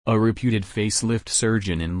A reputed facelift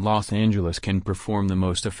surgeon in Los Angeles can perform the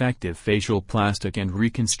most effective facial plastic and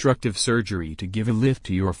reconstructive surgery to give a lift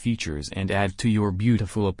to your features and add to your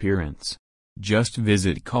beautiful appearance. Just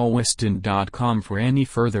visit callweston.com for any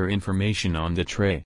further information on the tray.